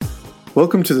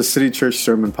Welcome to the City Church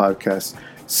Sermon Podcast.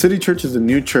 City Church is a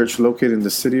new church located in the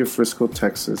city of Frisco,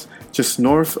 Texas, just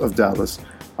north of Dallas.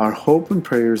 Our hope and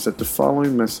prayer is that the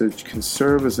following message can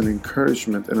serve as an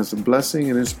encouragement and as a blessing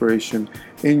and inspiration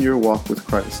in your walk with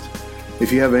Christ.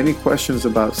 If you have any questions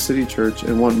about City Church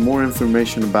and want more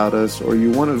information about us, or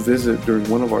you want to visit during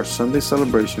one of our Sunday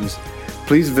celebrations,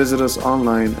 please visit us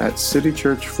online at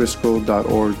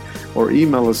citychurchfrisco.org or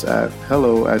email us at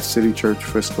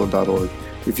hello@citychurchfrisco.org.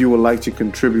 If you would like to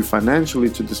contribute financially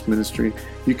to this ministry,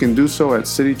 you can do so at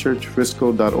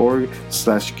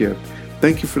citychurchfrisco.org/give.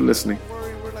 Thank you for listening.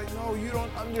 We're like, no, you don't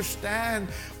understand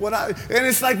and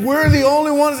it's like we're the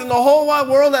only ones in the whole wide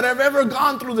world that have ever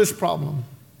gone through this problem.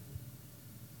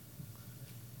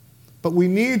 But we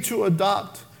need to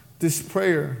adopt this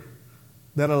prayer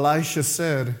that Elisha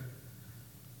said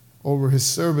over his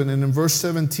servant. And in verse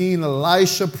 17,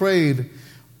 Elisha prayed,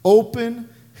 "Open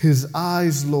his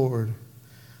eyes, Lord,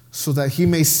 so that he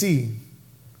may see."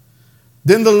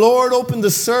 Then the Lord opened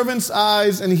the servant's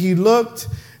eyes, and he looked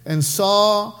and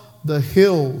saw the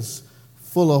hills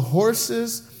full of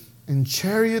horses and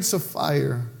chariots of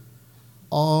fire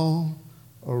all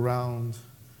around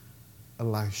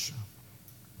Elisha.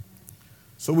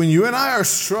 So when you and I are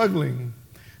struggling,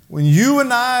 when you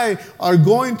and I are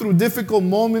going through difficult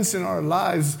moments in our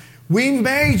lives, we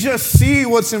may just see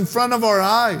what's in front of our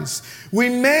eyes. We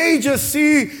may just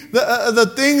see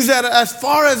the things that as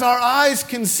far as our eyes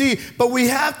can see. But we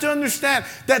have to understand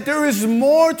that there is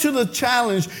more to the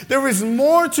challenge. There is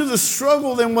more to the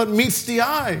struggle than what meets the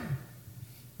eye.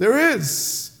 There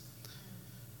is.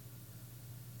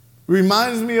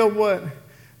 Reminds me of what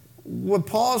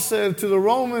Paul said to the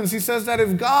Romans. He says that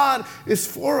if God is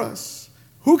for us,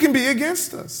 who can be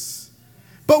against us?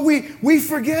 But we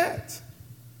forget.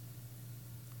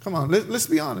 Come on, let's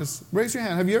be honest. Raise your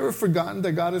hand. Have you ever forgotten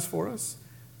that God is for us?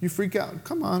 You freak out.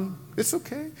 Come on, it's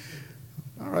okay.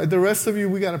 All right, the rest of you,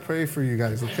 we got to pray for you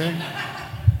guys, okay?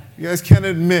 You guys can't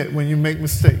admit when you make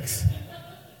mistakes.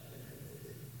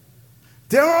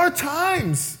 There are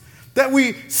times that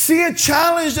we see a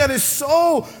challenge that is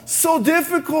so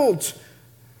difficult.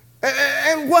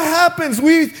 And what happens?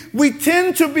 We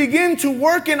tend to begin to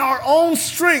work in our own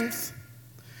strength.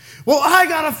 Well, I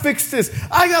got to fix this.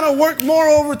 I got to work more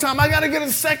overtime. I got to get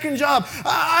a second job.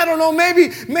 I don't know.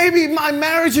 Maybe my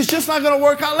marriage is just not going to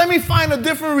work out. Let me find a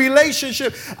different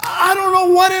relationship. I don't know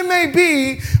what it may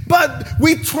be, but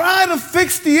we try to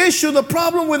fix the issue, the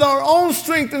problem with our own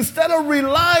strength instead of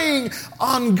relying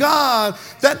on God.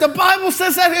 That the Bible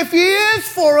says that if He is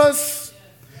for us,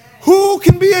 who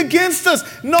can be against us?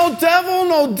 No devil,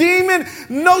 no demon,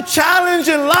 no challenge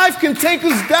in life can take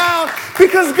us down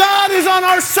because God is on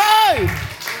our side.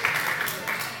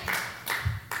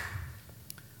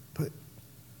 But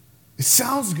it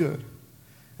sounds good.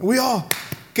 And we all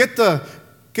get the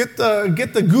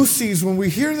goosies when we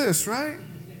hear this, right?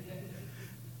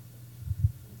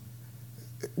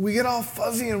 We get all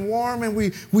fuzzy and warm and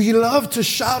we love to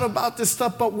shout about this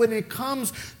stuff, but when it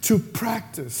comes to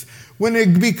practice, when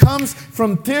it becomes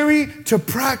from theory to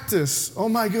practice, oh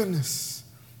my goodness,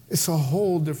 it's a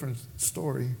whole different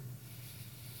story.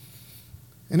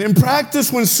 And in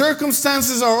practice, when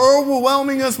circumstances are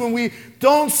overwhelming us, when we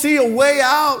don't see a way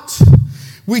out,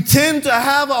 we tend to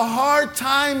have a hard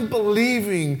time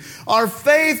believing. Our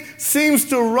faith seems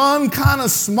to run kind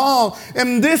of small.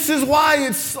 And this is why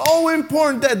it's so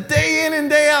important that day in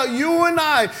and day out, you and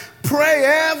I pray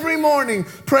every morning,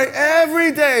 pray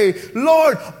every day.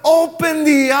 Lord, open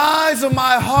the eyes of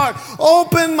my heart.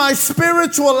 Open my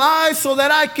spiritual eyes so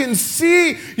that I can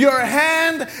see your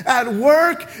hand at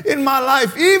work in my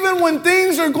life. Even when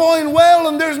things are going well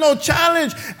and there's no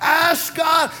challenge, ask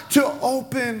God to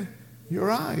open your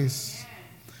eyes.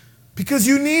 Because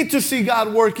you need to see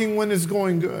God working when it's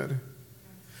going good.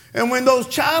 And when those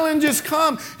challenges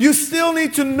come, you still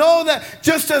need to know that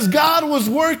just as God was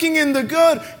working in the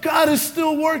good, God is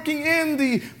still working in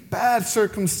the bad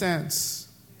circumstance.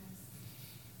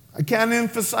 I can't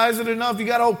emphasize it enough. You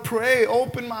got to pray.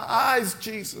 Open my eyes,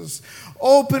 Jesus.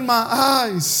 Open my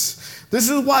eyes. This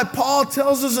is why Paul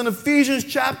tells us in Ephesians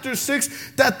chapter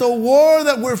 6 that the war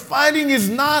that we're fighting is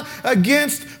not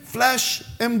against flesh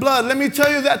and blood. Let me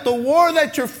tell you that the war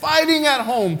that you're fighting at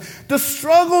home, the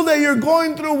struggle that you're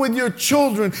going through with your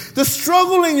children, the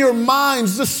struggle in your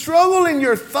minds, the struggle in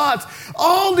your thoughts,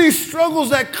 all these struggles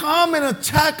that come and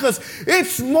attack us,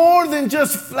 it's more than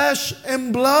just flesh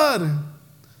and blood.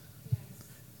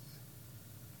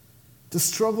 The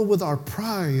struggle with our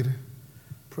pride.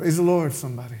 Praise the Lord,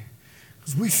 somebody.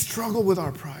 Because we struggle with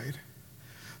our pride.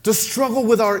 to struggle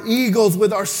with our egos,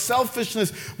 with our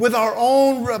selfishness, with our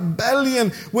own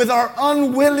rebellion, with our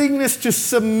unwillingness to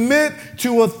submit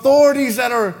to authorities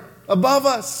that are above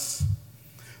us.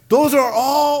 Those are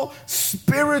all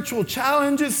spiritual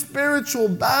challenges, spiritual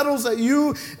battles that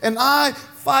you and I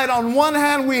fight. On one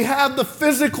hand, we have the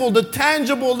physical, the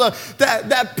tangible,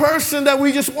 that person that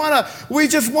we just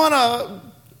want to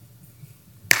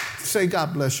say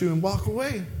God bless you and walk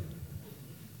away.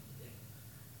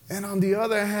 And on the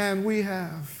other hand, we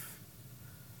have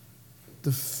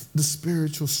the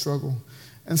spiritual struggle.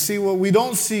 And see, what we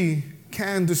don't see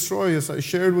can destroy us. I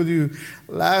shared with you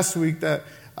last week that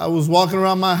I was walking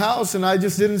around my house and I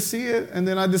just didn't see it. And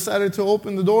then I decided to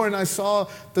open the door and I saw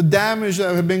the damage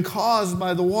that had been caused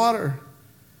by the water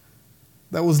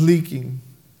that was leaking.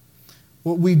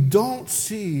 What we don't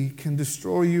see can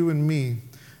destroy you and me.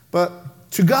 But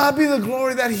to God be the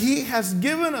glory that He has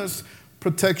given us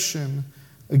protection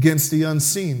against the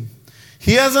unseen.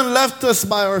 He hasn't left us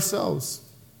by ourselves.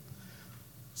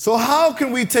 So how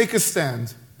can we take a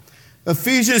stand?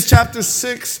 Ephesians chapter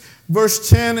 6, verse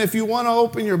 10. If you want to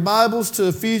open your Bibles to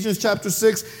Ephesians chapter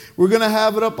 6, we're going to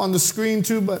have it up on the screen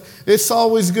too, but it's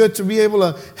always good to be able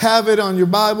to have it on your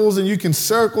Bibles, and you can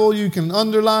circle, you can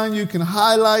underline, you can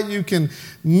highlight, you can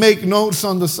make notes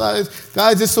on the sides.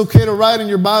 Guys, it's okay to write in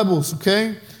your Bibles,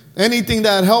 okay? Anything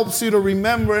that helps you to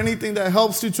remember, anything that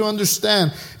helps you to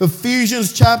understand.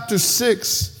 Ephesians chapter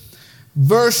 6,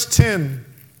 verse 10.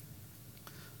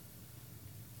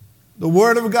 The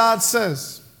Word of God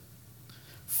says,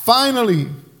 "Finally,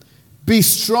 be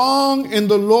strong in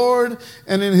the Lord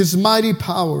and in His mighty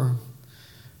power.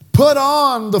 Put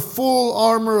on the full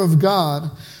armor of God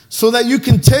so that you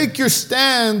can take your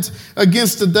stand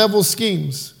against the devil's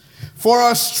schemes. For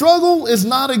our struggle is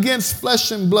not against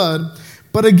flesh and blood,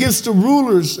 but against the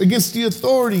rulers, against the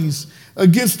authorities,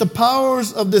 against the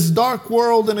powers of this dark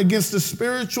world, and against the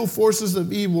spiritual forces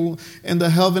of evil in the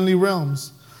heavenly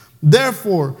realms.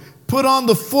 Therefore, put on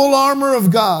the full armor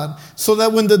of God, so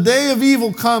that when the day of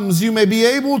evil comes, you may be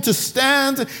able to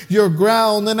stand your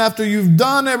ground, and after you've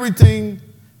done everything,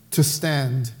 to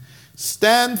stand.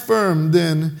 Stand firm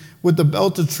then, with the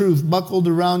belt of truth buckled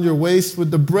around your waist,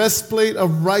 with the breastplate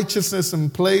of righteousness in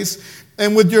place,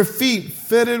 and with your feet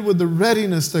fitted with the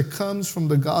readiness that comes from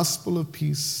the gospel of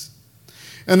peace.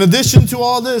 In addition to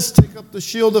all this, take up the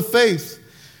shield of faith,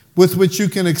 with which you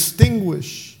can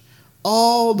extinguish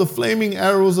all the flaming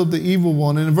arrows of the evil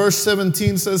one." And verse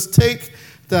 17 says, "Take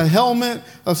the helmet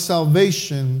of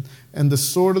salvation and the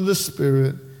sword of the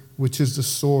Spirit, which is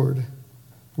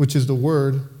the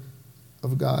word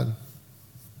of God."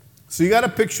 So you got to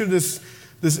picture this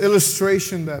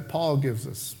illustration that Paul gives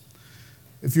us.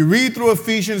 If you read through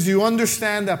Ephesians, you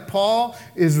understand that Paul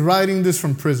is writing this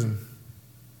from prison.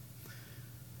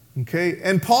 Okay,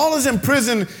 and Paul is in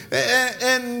prison,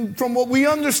 and from what we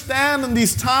understand in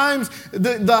these times,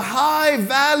 the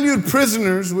high-valued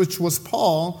prisoners, which was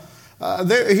Paul,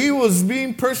 he was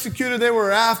being persecuted, they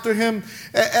were after him,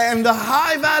 and the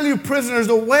high-valued prisoners,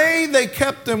 the way they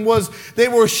kept them was they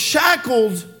were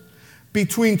shackled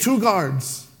between two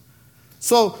guards.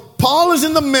 So Paul is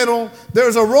in the middle,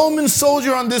 there's a Roman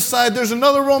soldier on this side, there's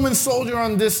another Roman soldier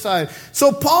on this side.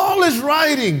 So Paul is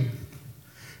writing.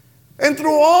 And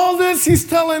through all this, he's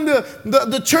telling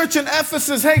the church in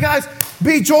Ephesus, "Hey guys,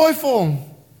 be joyful."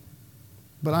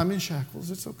 But I'm in shackles.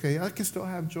 It's okay. I can still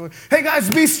have joy. "Hey guys,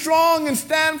 be strong and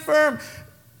stand firm."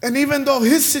 And even though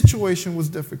his situation was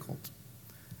difficult.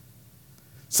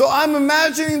 So I'm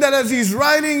imagining that as he's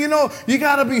writing, you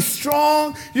got to be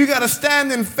strong. You got to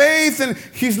stand in faith. And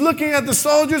he's looking at the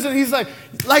soldiers and he's like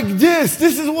this.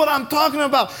 This is what I'm talking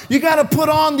about. You got to put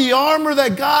on the armor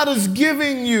that God is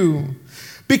giving you.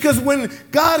 Because when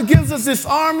God gives us this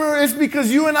armor, it's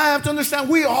because you and I have to understand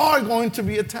we are going to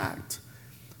be attacked.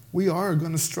 We are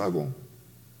going to struggle.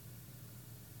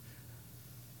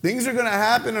 Things are going to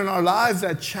happen in our lives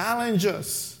that challenge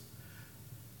us.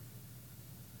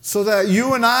 So that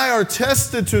you and I are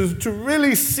tested to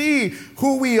really see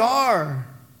who we are.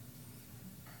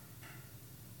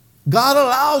 God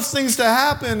allows things to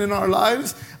happen in our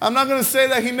lives. I'm not going to say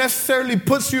that He necessarily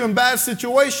puts you in bad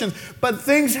situations, but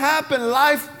things happen,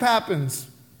 life happens.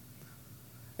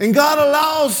 And God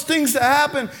allows things to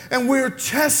happen, and we're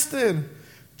tested,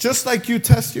 just like you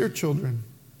test your children.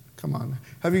 Come on.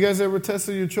 Have you guys ever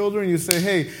tested your children? You say,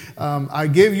 "Hey, I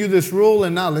gave you this rule,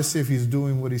 and now let's see if he's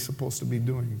doing what he's supposed to be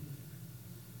doing."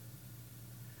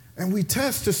 And we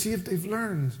test to see if they've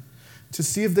learned, to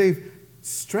see if they've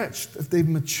stretched, if they've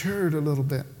matured a little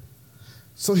bit.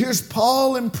 So here's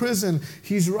Paul in prison.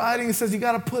 He's writing, he says, you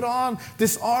got to put on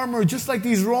this armor, just like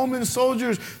these Roman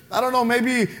soldiers. I don't know,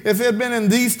 maybe if it had been in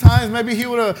these times, maybe he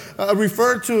would have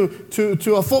referred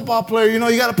to a football player. You know,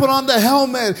 you got to put on the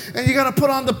helmet, and you got to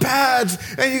put on the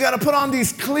pads, and you got to put on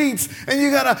these cleats, and you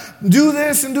got to do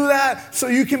this and do that so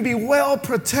you can be well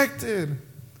protected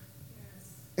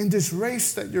in this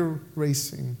race that you're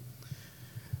racing.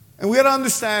 And we got to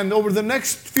understand, over the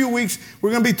next few weeks, we're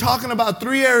going to be talking about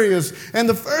 3 areas. And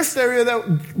the first area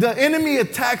that the enemy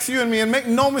attacks you and me, and make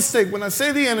no mistake, when I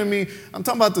say the enemy, I'm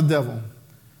talking about the devil.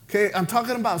 Okay? I'm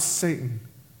talking about Satan.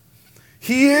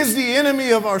 He is the enemy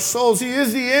of our souls. He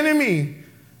is the enemy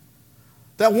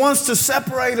that wants to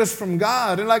separate us from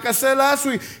God. And like I said last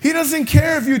week, he doesn't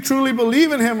care if you truly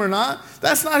believe in him or not.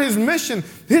 That's not his mission.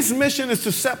 His mission is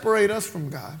to separate us from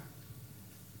God.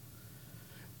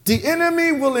 The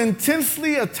enemy will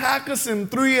intensely attack us in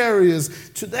 3 areas.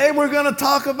 Today we're going to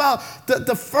talk about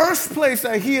the first place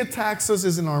that he attacks us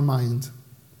is in our mind.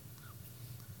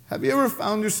 Have you ever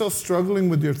found yourself struggling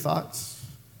with your thoughts?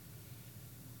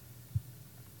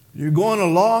 You're going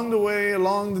along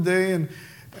the day, and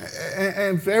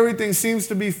everything seems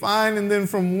to be fine, and then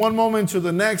from one moment to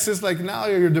the next, it's like now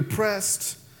you're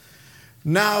depressed.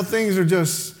 Now things are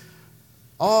just...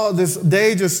 this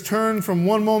day just turned from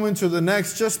one moment to the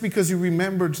next just because you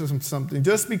remembered something,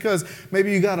 just because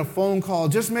maybe you got a phone call,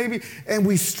 and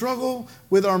we struggle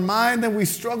with our mind, and we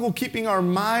struggle keeping our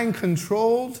mind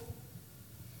controlled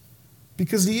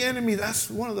because the enemy, that's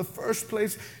one of the first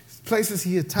places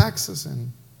he attacks us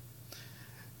in.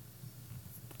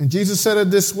 And Jesus said it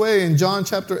this way in John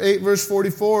chapter 8, verse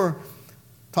 44,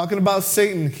 talking about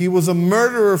Satan. He was a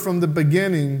murderer from the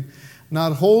beginning,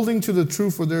 not holding to the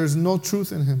truth, for there is no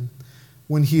truth in him.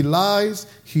 When he lies,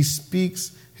 he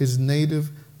speaks his native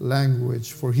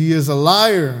language, for he is a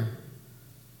liar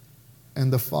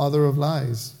and the father of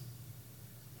lies.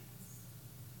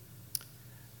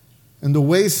 And the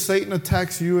way Satan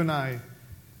attacks you and I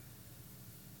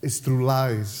is through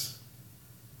lies.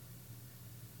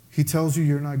 He tells you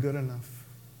you're not good enough.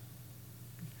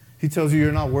 He tells you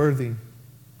you're not worthy.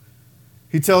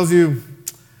 He tells you,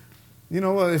 you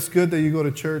know what, it's good that you go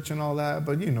to church and all that,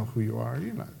 but you know who you are.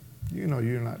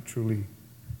 You're not truly.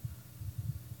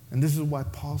 And this is why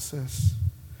Paul says,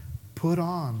 put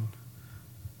on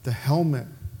the helmet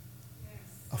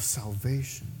of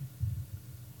salvation.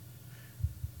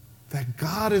 That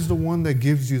God is the one that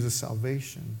gives you the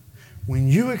salvation. When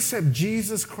you accept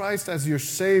Jesus Christ as your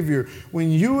Savior,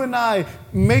 when you and I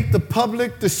make the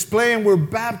public display and we're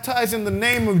baptized in the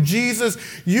name of Jesus,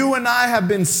 you and I have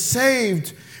been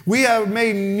saved. We are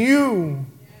made new.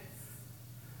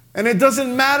 And it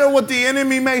doesn't matter what the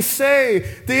enemy may say.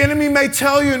 The enemy may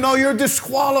tell you, no, you're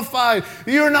disqualified.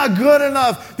 You're not good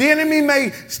enough. The enemy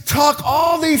may talk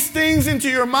all these things into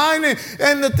your mind.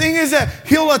 And the thing is that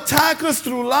he'll attack us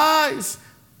through lies.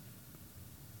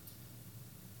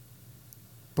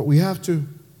 But we have to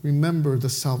remember the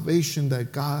salvation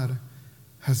that God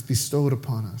has bestowed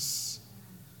upon us.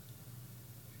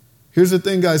 Here's the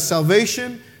thing, guys.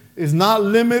 Salvation is not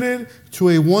limited to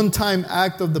a one-time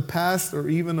act of the past or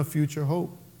even a future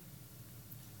hope.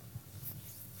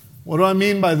 What do I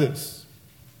mean by this?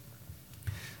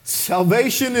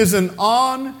 Salvation is an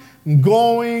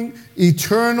ongoing,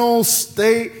 eternal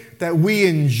state that we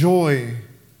enjoy.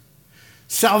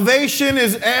 Salvation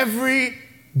is every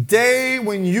day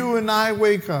when you and I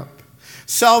wake up.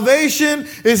 Salvation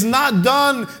is not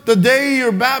done the day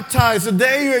you're baptized, the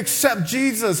day you accept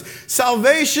Jesus.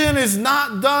 Salvation is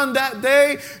not done that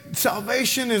day.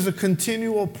 Salvation is a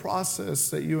continual process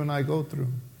that you and I go through.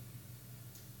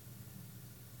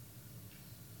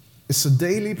 It's a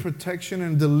daily protection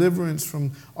and deliverance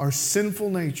from our sinful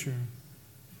nature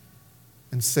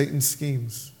and Satan's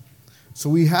schemes. So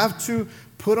we have to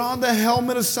put on the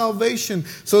helmet of salvation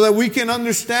so that we can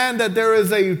understand that there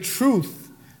is a truth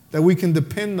that we can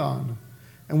depend on.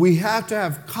 And we have to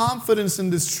have confidence in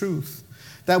this truth.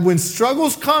 That when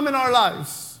struggles come in our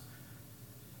lives,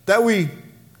 that we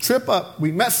trip up,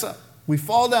 we mess up, we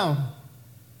fall down,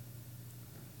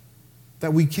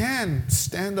 that we can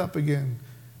stand up again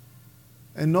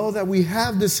and know that we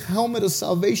have this helmet of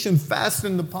salvation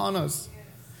fastened upon us.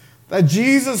 That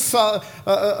Jesus'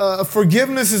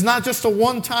 forgiveness is not just a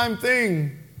one-time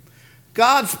thing.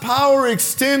 God's power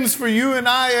extends for you and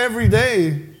I every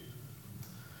day.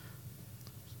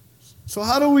 So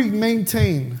how do we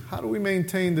maintain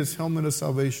this helmet of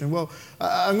salvation? Well,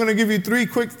 I'm going to give you 3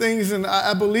 quick things, and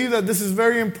I believe that this is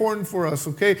very important for us,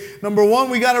 okay? Number 1,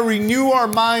 we got to renew our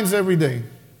minds every day.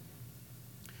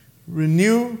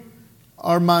 Renew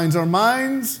our minds. Our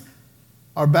minds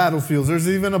our battlefields. There's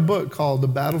even a book called The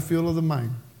Battlefield of the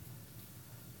Mind.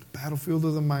 The Battlefield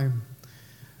of the Mind.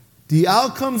 The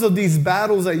outcomes of these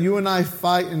battles that you and I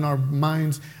fight in our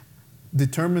minds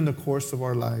determine the course of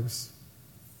our lives.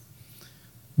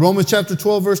 Romans chapter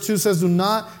 12 verse 2 says, do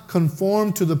not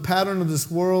conform to the pattern of this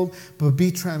world, but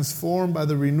be transformed by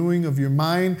the renewing of your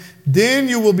mind. Then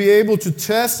you will be able to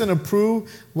test and approve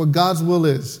what God's will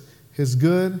is, His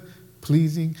good,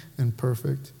 pleasing, and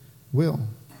perfect will.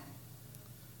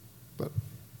 But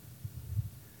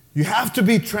you have to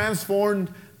be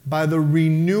transformed by the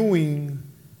renewing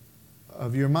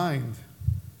of your mind.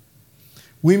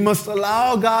 We must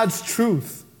allow God's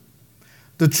truth,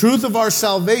 the truth of our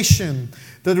salvation.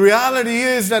 The reality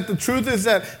is that the truth is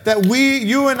that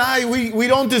you and I, we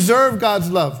don't deserve God's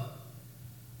love.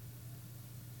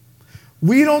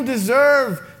 We don't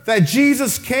deserve that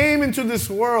Jesus came into this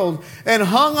world and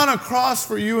hung on a cross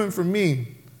for you and for me.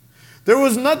 There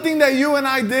was nothing that you and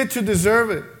I did to deserve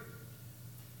it.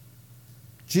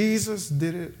 Jesus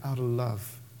did it out of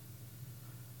love.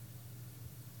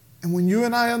 And when you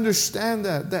and I understand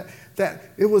that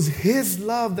it was His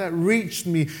love that reached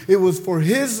me, it was for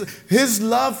His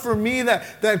love for me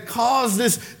that caused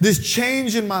this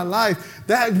change in my life,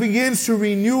 that begins to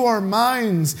renew our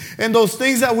minds. And those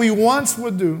things that we once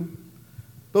would do,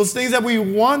 those things that we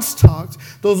once talked,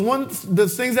 the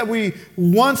things that we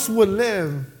once would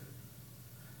live,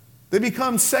 they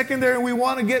become secondary, and we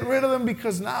want to get rid of them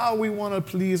because now we want to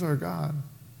please our God.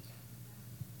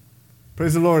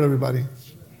 Praise the Lord, everybody.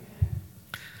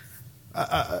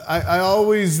 I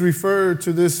always refer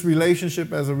to this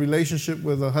relationship as a relationship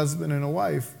with a husband and a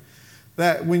wife.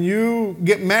 That when you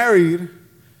get married,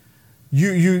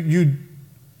 you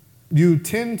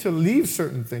tend to leave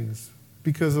certain things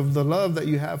because of the love that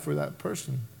you have for that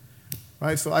person.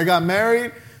 Right? So I got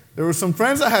married. There were some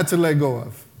friends I had to let go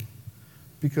of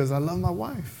because I love my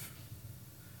wife.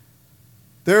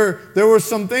 There were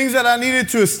some things that I needed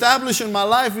to establish in my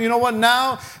life. You know what?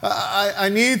 Now I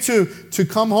need to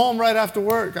come home right after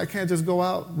work. I can't just go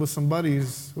out with some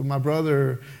buddies, with my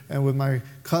brother and with my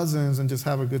cousins and just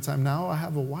have a good time. Now I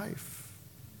have a wife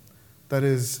that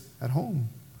is at home.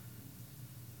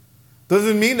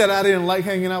 Doesn't mean that I didn't like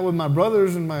hanging out with my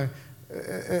brothers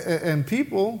and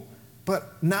people,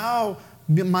 but now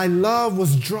my love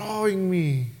was drawing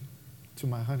me to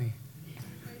my honey.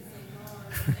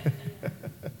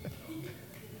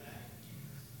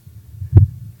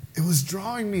 It was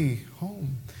drawing me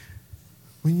home.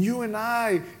 When you and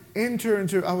I enter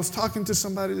into, I was talking to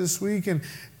somebody this week and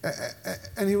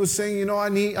he was saying,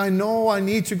 I know I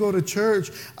need to go to church.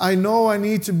 I know I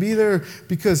need to be there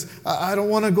because I don't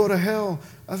want to go to hell.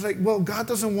 I was like, well, God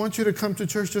doesn't want you to come to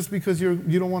church just because you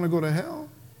don't want to go to hell.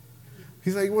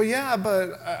 He's like, well, yeah,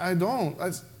 but I don't.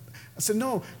 I said,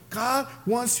 no, God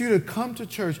wants you to come to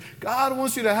church. God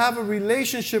wants you to have a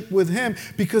relationship with Him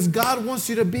because God wants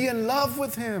you to be in love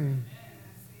with Him.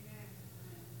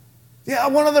 Yeah,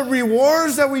 one of the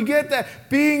rewards that we get that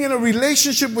being in a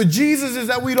relationship with Jesus is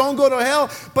that we don't go to hell.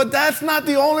 But that's not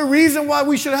the only reason why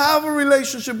we should have a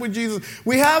relationship with Jesus.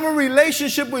 We have a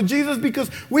relationship with Jesus because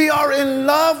we are in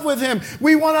love with Him.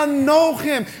 We want to know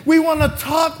Him. We want to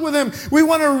talk with Him. We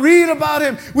want to read about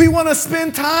Him. We want to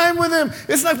spend time with Him.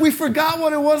 It's like we forgot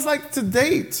what it was like to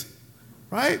date,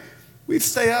 right? We'd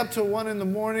stay up till 1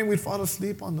 a.m. We'd fall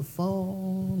asleep on the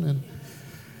phone and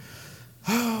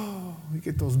we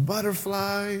get those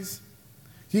butterflies.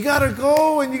 You got to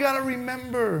go and you got to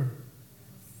remember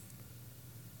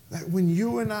that when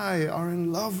you and I are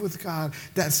in love with God,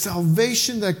 that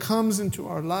salvation that comes into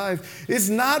our life is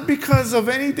not because of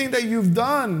anything that you've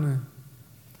done.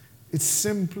 It's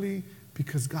simply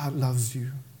because God loves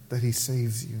you, that He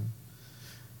saves you.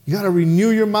 You got to renew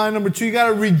your mind. Number 2, you got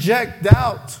to reject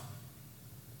doubt.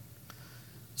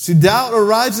 See, doubt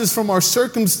arises from our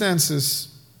circumstances.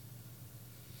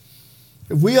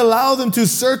 If we allow them to,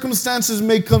 circumstances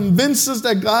may convince us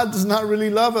that God does not really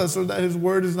love us or that His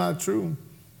word is not true.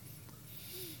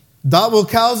 Doubt will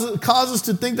cause us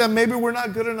to think that maybe we're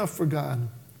not good enough for God.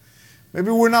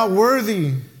 Maybe we're not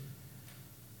worthy.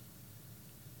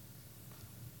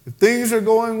 If things are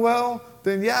going well,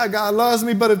 then yeah, God loves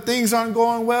me. But if things aren't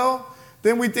going well,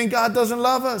 then we think God doesn't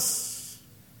love us.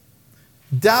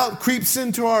 Doubt creeps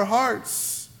into our hearts.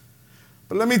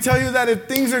 But let me tell you that if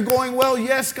things are going well,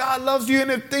 yes, God loves you. And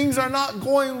if things are not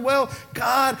going well,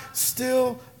 God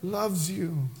still loves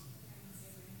you.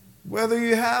 Whether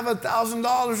you have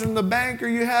 $1,000 in the bank or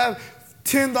you have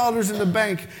 $10 in the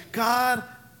bank, God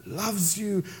loves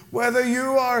you. Whether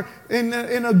you are in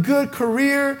a good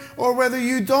career or whether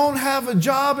you don't have a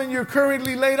job and you're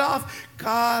currently laid off,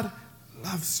 God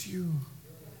loves you.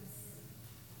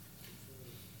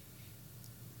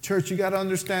 Church, you got to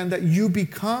understand that you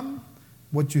become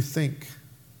what you think.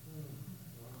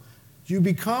 You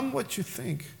become what you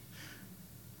think.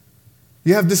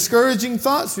 You have discouraging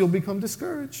thoughts, you'll become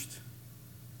discouraged.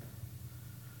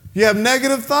 You have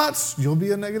negative thoughts, you'll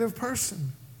be a negative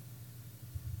person.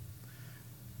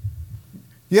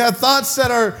 You have thoughts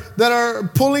that are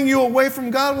pulling you away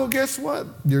from God, well, guess what?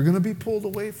 You're going to be pulled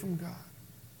away from God.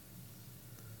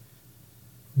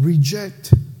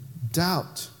 Reject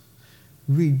doubt.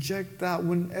 Reject doubt.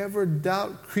 Whenever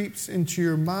doubt creeps into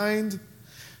your mind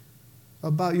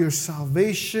about your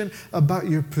salvation, about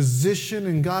your position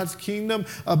in God's kingdom,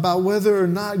 about whether or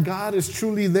not God is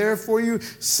truly there for you,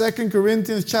 2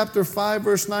 Corinthians chapter 5,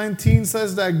 verse 19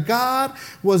 says that God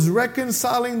was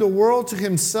reconciling the world to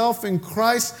himself in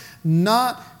Christ,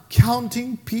 not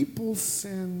counting people's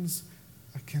sins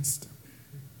against them.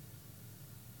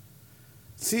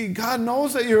 See, God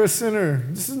knows that you're a sinner.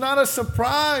 This is not a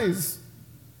surprise.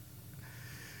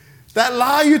 That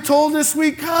lie you told this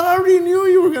week, God already knew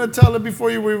you were going to tell it before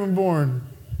you were even born.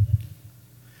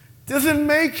 Doesn't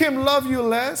make him love you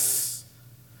less.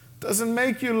 Doesn't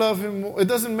make you love him more. It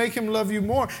doesn't make him love you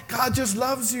more. God just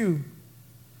loves you.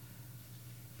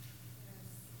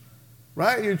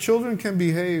 Right? Your children can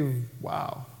behave.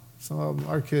 Wow. Some of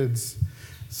our kids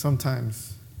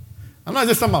sometimes. I'm not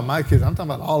just talking about my kids. I'm talking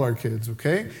about all our kids,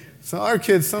 okay? So our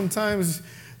kids sometimes,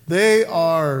 they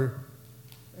are,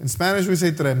 in Spanish we say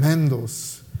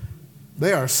tremendos.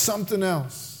 They are something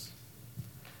else.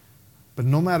 But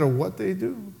no matter what they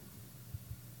do,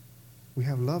 we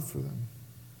have love for them.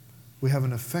 We have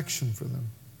an affection for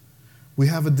them. We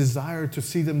have a desire to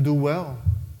see them do well.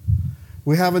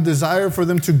 We have a desire for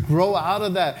them to grow out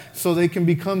of that so they can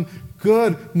become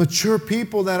good, mature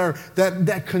people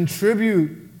that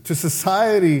contribute to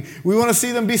society. We want to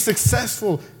see them be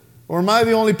successful. Or am I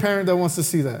the only parent that wants to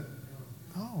see that?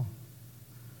 No.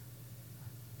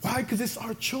 Why? Because it's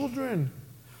our children.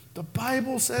 The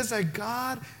Bible says that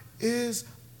God is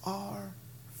our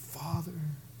Father.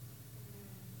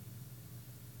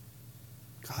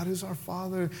 God is our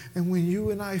Father. And when you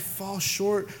and I fall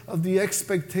short of the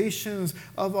expectations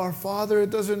of our Father, it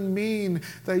doesn't mean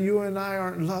that you and I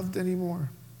aren't loved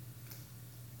anymore.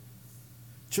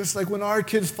 Just like when our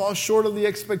kids fall short of the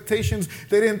expectations,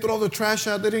 they didn't throw the trash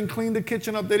out, they didn't clean the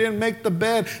kitchen up, they didn't make the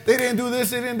bed, they didn't do this,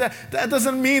 they didn't that. That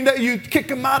doesn't mean that you kick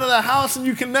them out of the house and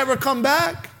you can never come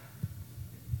back.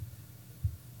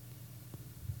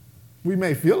 We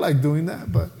may feel like doing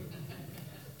that, but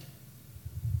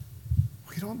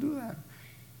we don't do that.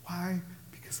 Why?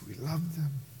 Because we love them.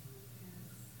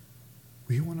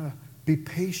 We want to be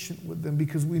patient with them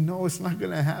because we know it's not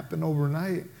going to happen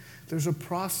overnight. There's a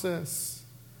process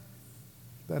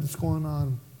that is going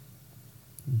on.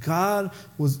 God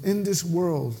was in this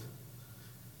world.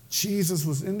 Jesus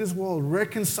was in this world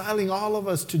reconciling all of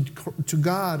us to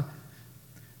God,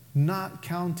 not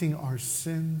counting our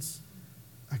sins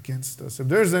against us. If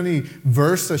there's any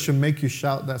verse that should make you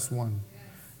shout, that's one.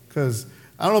 Because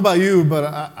I don't know about you,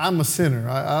 but I'm a sinner.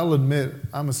 I'll admit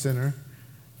I'm a sinner.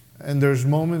 And there's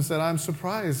moments that I'm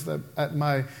surprised at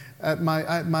my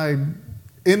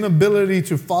inability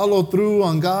to follow through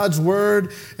on God's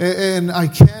word, and I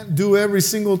can't do every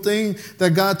single thing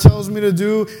that God tells me to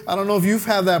do. I don't know if you've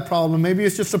had that problem. Maybe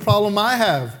it's just a problem I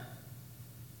have.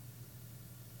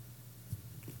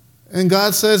 And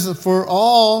God says, for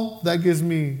all, that gives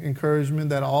me encouragement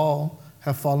that all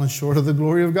have fallen short of the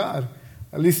glory of God.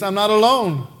 At least I'm not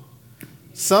alone.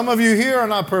 Some of you here are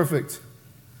not perfect.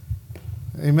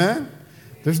 Amen?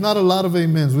 There's not a lot of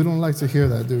amens. We don't like to hear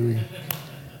that, do we?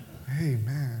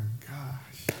 Amen.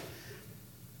 Gosh.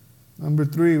 Number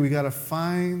 3, we got to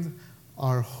find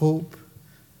our hope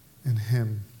in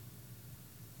Him.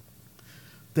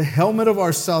 The helmet of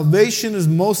our salvation is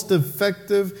most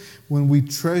effective when we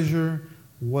treasure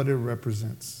what it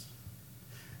represents.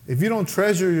 If you don't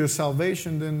treasure your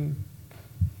salvation, then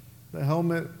the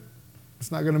helmet,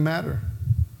 it's not going to matter.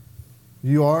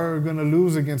 You are going to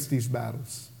lose against these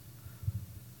battles.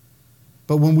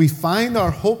 But when we find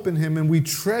our hope in Him and we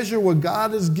treasure what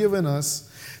God has given us,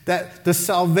 that the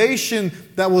salvation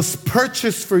that was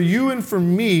purchased for you and for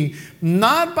me,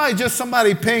 not by just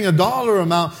somebody paying a dollar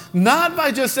amount, not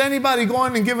by just anybody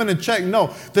going and giving a check.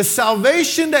 No, the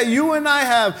salvation that you and I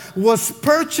have was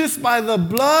purchased by the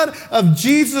blood of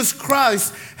Jesus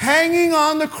Christ, hanging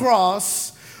on the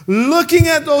cross, looking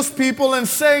at those people and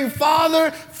saying,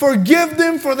 Father, forgive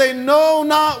them, for they know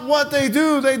not what they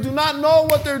do. They do not know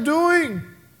what they're doing.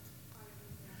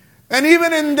 And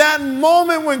even in that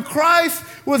moment when Christ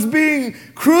was being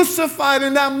crucified,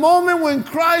 in that moment when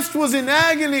Christ was in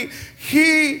agony,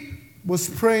 He was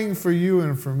praying for you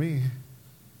and for me.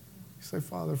 He Say,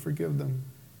 Father, forgive them.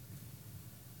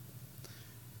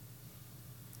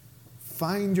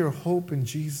 Find your hope in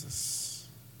Jesus.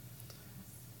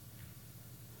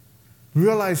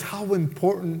 Realize how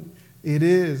important it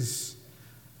is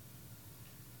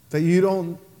that you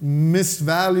don't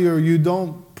misvalue or you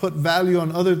don't put value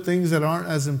on other things that aren't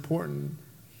as important.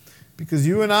 Because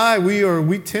you and I,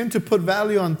 we tend to put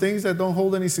value on things that don't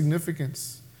hold any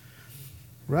significance.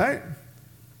 Right?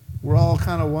 We're all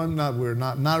kind of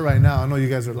not right now. I know you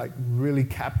guys are like really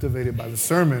captivated by the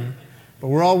sermon, but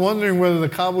we're all wondering whether the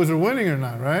Cowboys are winning or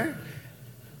not, right?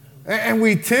 And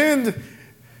we tend,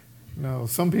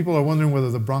 some people are wondering whether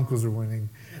the Broncos are winning.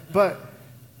 But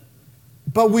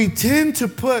we tend to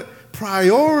put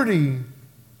priority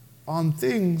on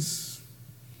things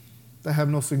that have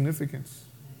no significance.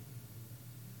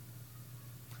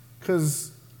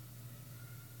 Because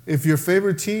if your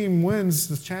favorite team wins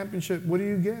the championship, what do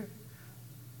you get?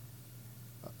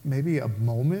 Maybe a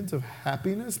moment of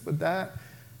happiness, but that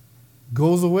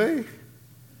goes away.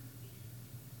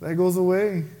 That goes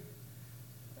away.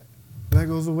 That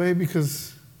goes away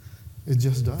because it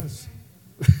just does.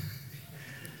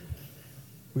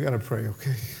 We got to pray,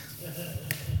 okay?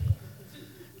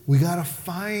 We got to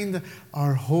find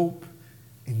our hope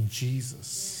in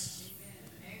Jesus.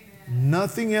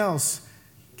 Nothing else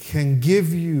can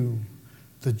give you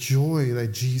the joy that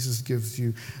Jesus gives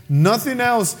you. Nothing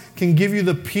else can give you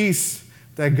the peace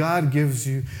that God gives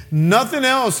you. Nothing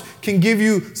else can give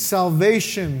you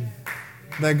salvation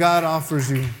that God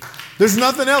offers you. There's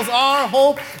nothing else. Our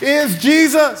hope is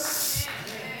Jesus.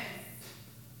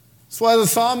 That's why the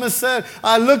psalmist said,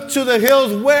 I look to the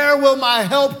hills. Where will my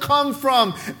help come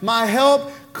from? My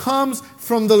help comes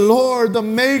from the Lord, the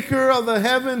maker of the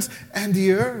heavens and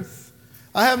the earth.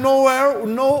 I have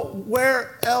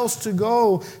nowhere else to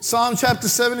go. Psalm chapter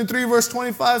 73 verse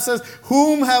 25 says,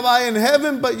 whom have I in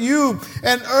heaven but you?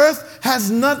 And earth has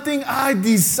nothing I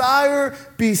desire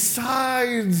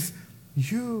besides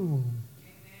you.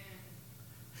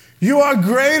 You are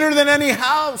greater than any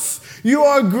house. You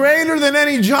are greater than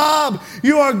any job.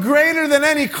 You are greater than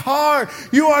any car.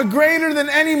 You are greater than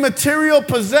any material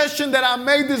possession that I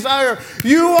may desire.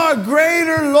 You are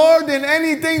greater, Lord, than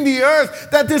anything the earth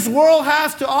that this world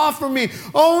has to offer me.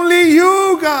 Only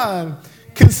you, God,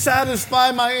 can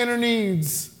satisfy my inner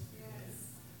needs.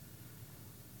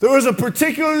 There was a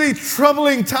particularly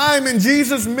troubling time in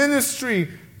Jesus' ministry.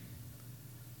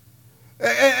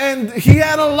 And he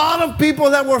had a lot of people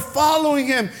that were following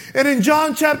him. And in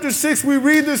John chapter 6, we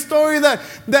read the story that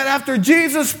after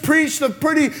Jesus preached a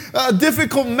pretty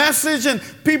difficult message and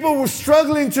people were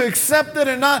struggling to accept it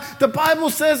and not, the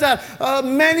Bible says that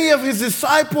many of his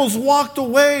disciples walked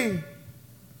away.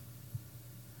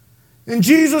 And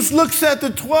Jesus looks at the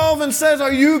 12 and says,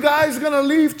 are you guys going to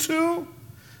leave too?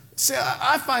 See,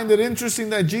 I find it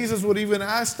interesting that Jesus would even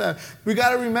ask that. We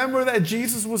got to remember that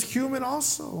Jesus was human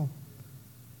also.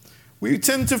 We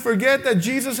tend to forget that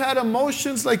Jesus had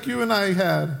emotions like you and I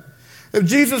had. If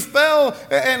Jesus fell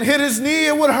and hit his knee,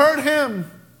 it would hurt him.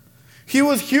 He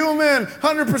was human,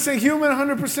 100% human,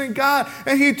 100% God.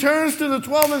 And he turns to the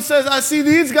 12 and says, I see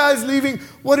these guys leaving.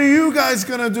 What are you guys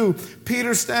going to do?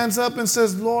 Peter stands up and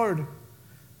says, Lord,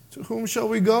 to whom shall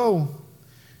we go?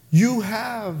 You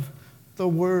have the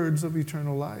words of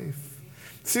eternal life.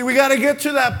 See, we got to get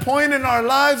to that point in our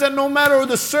lives that no matter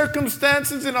the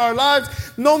circumstances in our lives,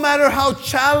 no matter how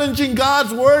challenging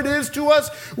God's word is to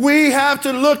us, we have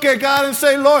to look at God and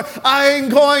say, Lord, I ain't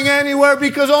going anywhere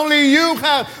because only you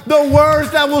have the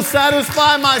words that will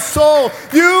satisfy my soul.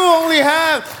 You only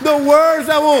have the words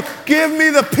that will give me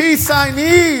the peace I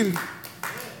need.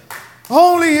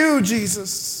 Only you,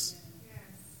 Jesus.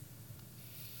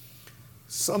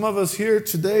 Some of us here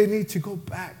today need to go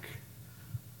back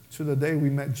to the day we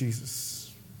met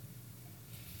Jesus.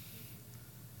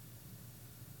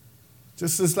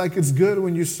 Just as like it's good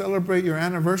when you celebrate your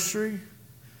anniversary,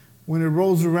 when it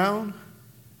rolls around.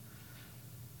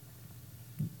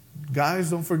 Guys,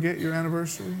 don't forget your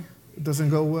anniversary. It doesn't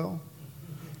go well.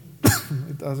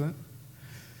 It doesn't.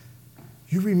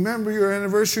 You remember your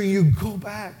anniversary and you go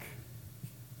back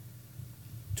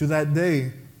to that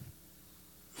day.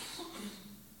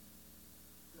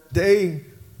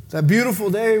 That beautiful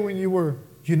day when you were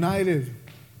united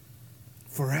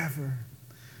forever.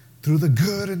 Through the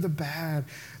good and the bad.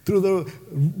 Through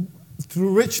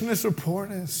richness or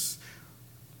poorness.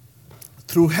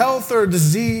 Through health or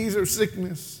disease or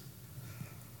sickness.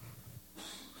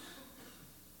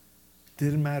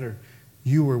 Didn't matter.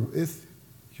 You were with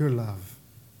your love.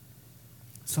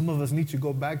 Some of us need to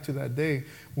go back to that day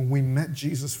when we met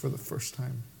Jesus for the first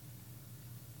time.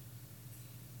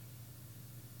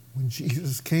 When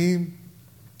Jesus came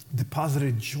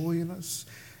deposited joy in us,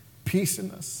 peace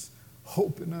in us,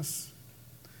 hope in us.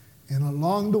 And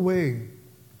along the way,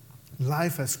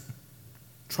 life has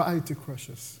tried to crush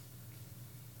us.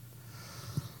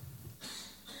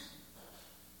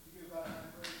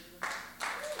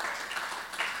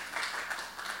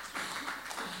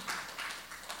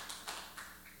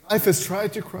 Life has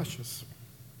tried to crush us.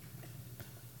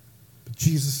 But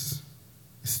Jesus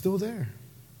is still there.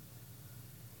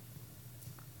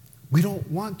 We don't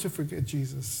want to forget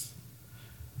Jesus.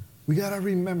 We got to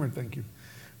remember, thank you.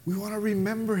 We want to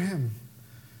remember him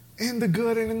in the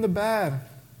good and in the bad.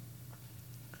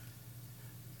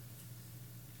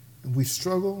 And we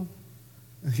struggle,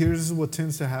 and here's what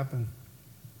tends to happen.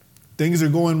 Things are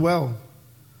going well.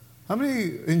 How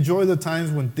many enjoy the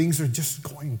times when things are just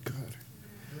going good?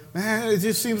 Man, it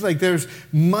just seems like there's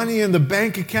money in the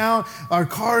bank account. Our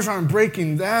cars aren't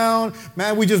breaking down.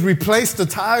 Man, we just replaced the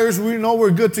tires. We know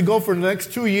we're good to go for the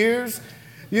next 2 years.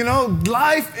 You know,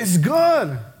 life is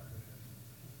good.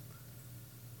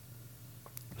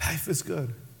 Life is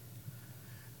good.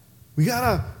 We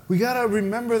gotta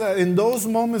remember that in those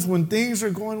moments when things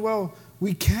are going well,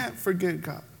 we can't forget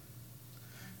God.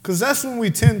 Because that's when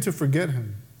we tend to forget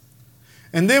him.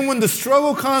 And then when the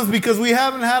struggle comes because we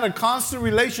haven't had a constant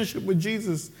relationship with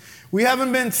Jesus, we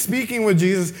haven't been speaking with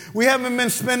Jesus, we haven't been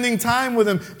spending time with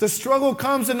him, the struggle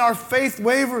comes and our faith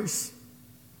wavers.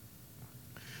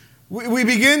 We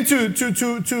begin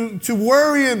to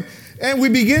worry and we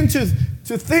begin to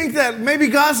think that maybe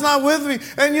God's not with me.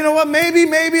 And you know what?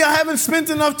 Maybe I haven't spent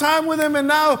enough time with him and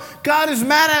now God is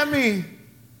mad at me.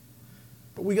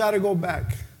 But we got to go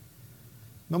back.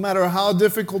 No matter how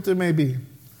difficult it may be.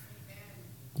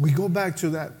 We go back to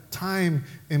that time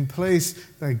and place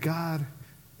that God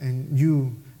and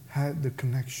you had the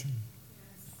connection.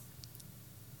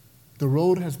 The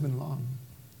road has been long.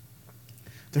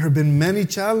 There have been many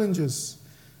challenges.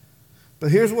 But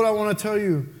here's what I want to tell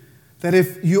you. That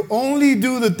if you only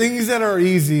do the things that are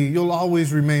easy, you'll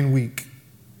always remain weak.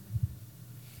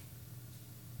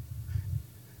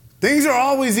 Things are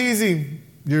always easy.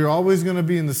 You're always going to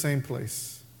be in the same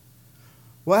place.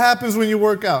 What happens when you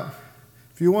work out?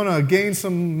 If you want to gain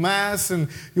some mass and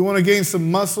you want to gain some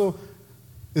muscle,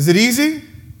 is it easy?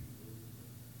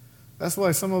 That's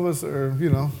why some of us are,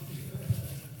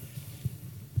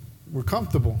 we're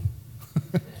comfortable.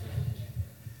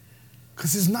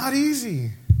 Because it's not easy.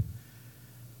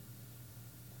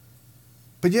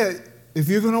 But yet, if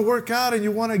you're going to work out and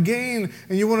you want to gain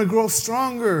and you want to grow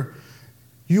stronger,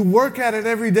 you work at it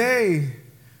every day.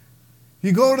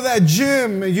 You go to that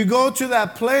gym, and you go to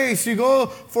that place, you go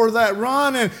for that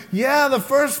run, and yeah, the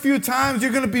first few times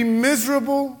you're going to be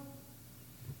miserable.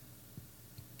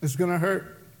 It's going to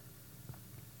hurt.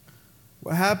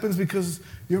 What happens because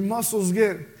your muscles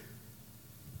get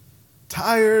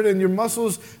tired and your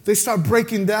muscles, they start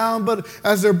breaking down, but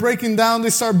as they're breaking down, they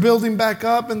start building back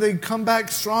up and they come back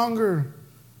stronger.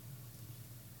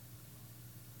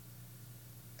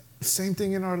 Same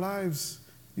thing in our lives.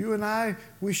 You and I,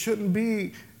 we shouldn't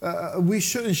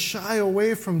shy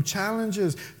away from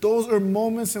challenges. Those are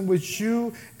moments in which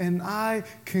you and I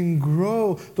can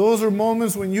grow. Those are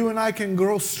moments when you and I can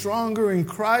grow stronger in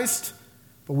Christ,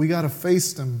 but we got to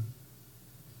face them.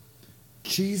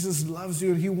 Jesus loves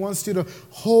you and he wants you to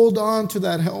hold on to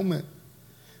that helmet.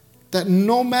 That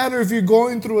no matter if you're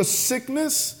going through a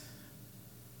sickness,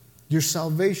 your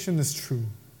salvation is true.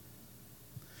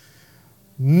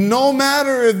 No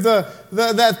matter if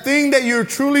that thing that you're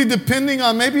truly depending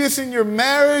on, maybe it's in your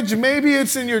marriage, maybe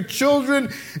it's in your children,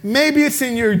 maybe it's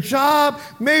in your job,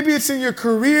 maybe it's in your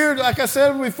career. Like I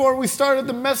said before we started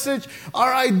the message,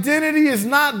 our identity is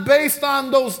not based on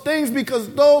those things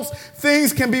because those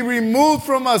things can be removed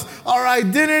from us. Our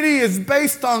identity is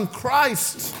based on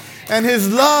Christ and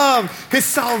his love, his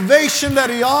salvation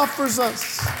that he offers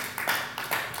us.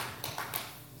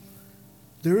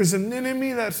 There is an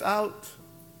enemy that's out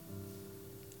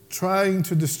trying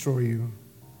to destroy you.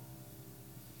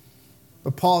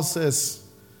 But Paul says,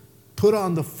 put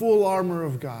on the full armor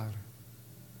of God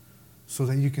so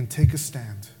that you can take a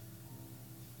stand.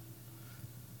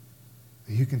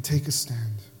 That you can take a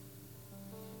stand.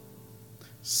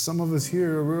 Some of us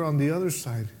here, we're on the other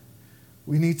side.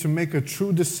 We need to make a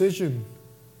true decision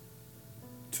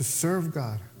to serve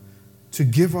God, to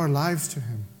give our lives to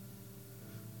him.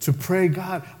 To pray,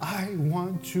 God, I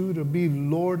want you to be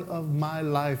Lord of my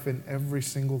life in every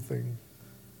single thing.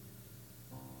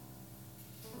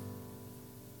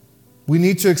 We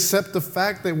need to accept the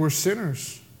fact that we're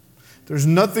sinners. There's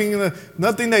nothing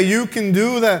that you can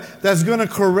do that's going to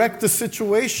correct the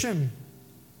situation.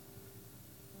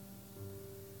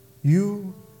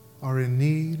 You are in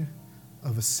need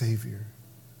of a Savior.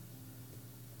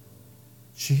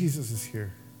 Jesus is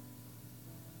here.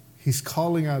 He's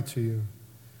calling out to you.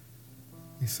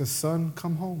 He says, son,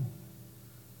 come home.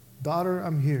 Daughter,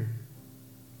 I'm here.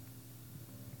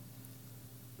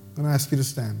 I'm going to ask you to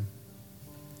stand.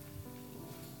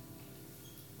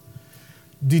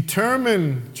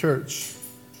 Determine, church,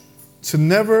 to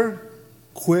never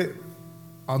quit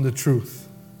on the truth.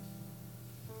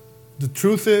 The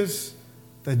truth is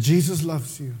that Jesus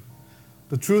loves you.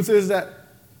 The truth is that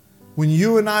when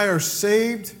you and I are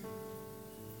saved,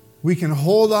 we can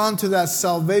hold on to that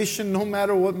salvation no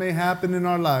matter what may happen in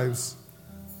our lives.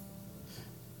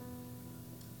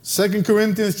 2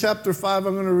 Corinthians chapter 5,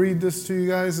 I'm going to read this to you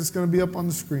guys. It's going to be up on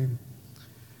the screen.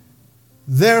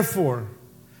 Therefore,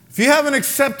 if you haven't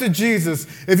accepted Jesus,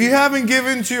 if you haven't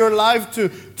given to your life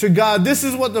to God, this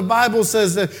is what the Bible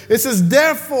says. That it says,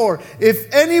 therefore,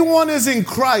 if anyone is in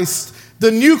Christ,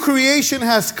 the new creation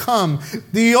has come.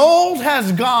 The old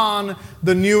has gone,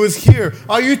 the new is here.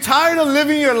 Are you tired of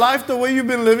living your life the way you've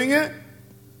been living it?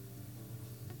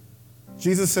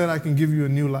 Jesus said, I can give you a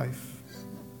new life.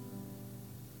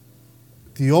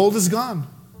 The old is gone,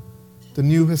 the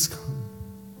new has come.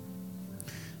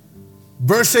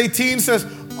 Verse 18 says,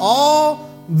 all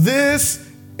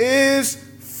this is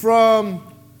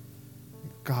from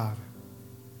God.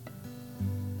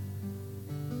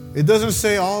 It doesn't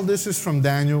say all this is from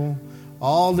Daniel,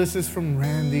 all this is from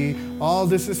Randy, all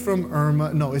this is from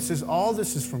Irma. No, it says all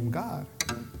this is from God.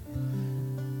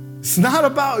 It's not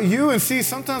about you. And see,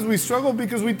 sometimes we struggle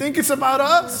because we think it's about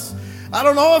us. I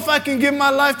don't know if I can give my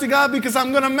life to God because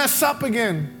I'm going to mess up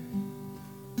again.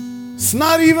 It's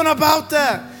not even about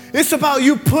that. It's about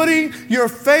you putting your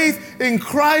faith in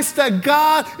Christ, that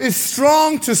God is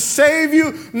strong to save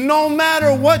you no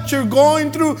matter what you're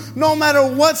going through, no matter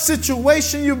what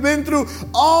situation you've been through.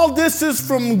 All this is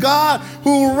from God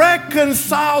who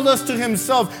reconciled us to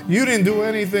himself. You didn't do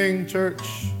anything, church.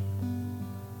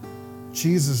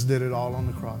 Jesus did it all on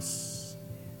the cross.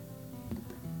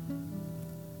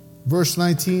 Verse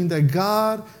 19, that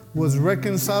God was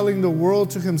reconciling the world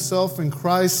to himself in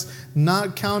Christ,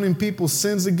 not counting people's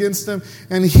sins against them,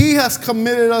 and he has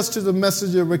committed us to the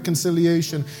message of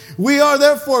reconciliation. We are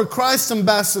therefore Christ's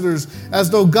ambassadors, as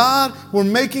though God were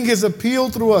making his appeal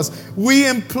through us. We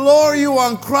implore you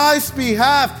on Christ's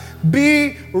behalf,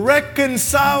 be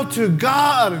reconciled to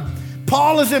God.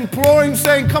 Paul is imploring,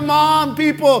 saying, come on,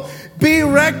 people, be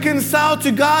reconciled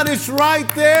to God. It's right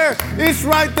there. It's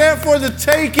right there for the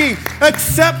taking.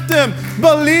 Accept him.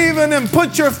 Believe in him.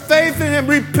 Put your faith in him.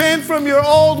 Repent from your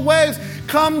old ways.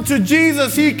 Come to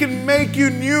Jesus. He can make you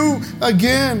new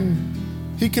again.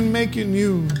 He can make you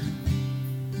new.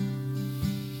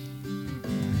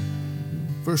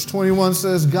 Verse 21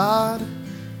 says, God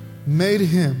made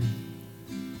him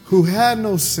who had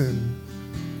no sin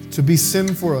to be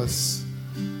sin for us,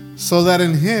 so that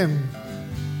in him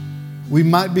we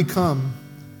might become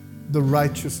the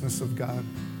righteousness of God.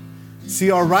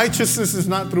 See, our righteousness is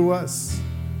not through us.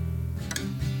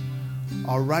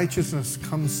 Our righteousness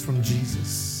comes from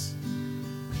Jesus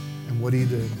and what he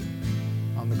did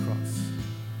on the cross.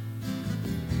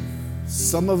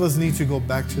 Some of us need to go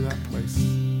back to that place.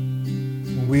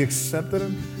 When we accepted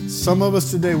him, some of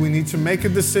us today, we need to make a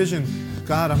decision.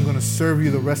 God, I'm going to serve you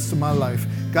the rest of my life.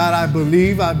 God, I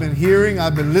believe, I've been hearing,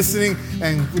 I've been listening,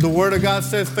 and the Word of God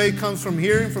says faith comes from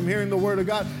hearing the Word of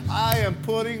God. I am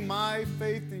putting my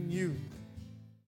faith in you.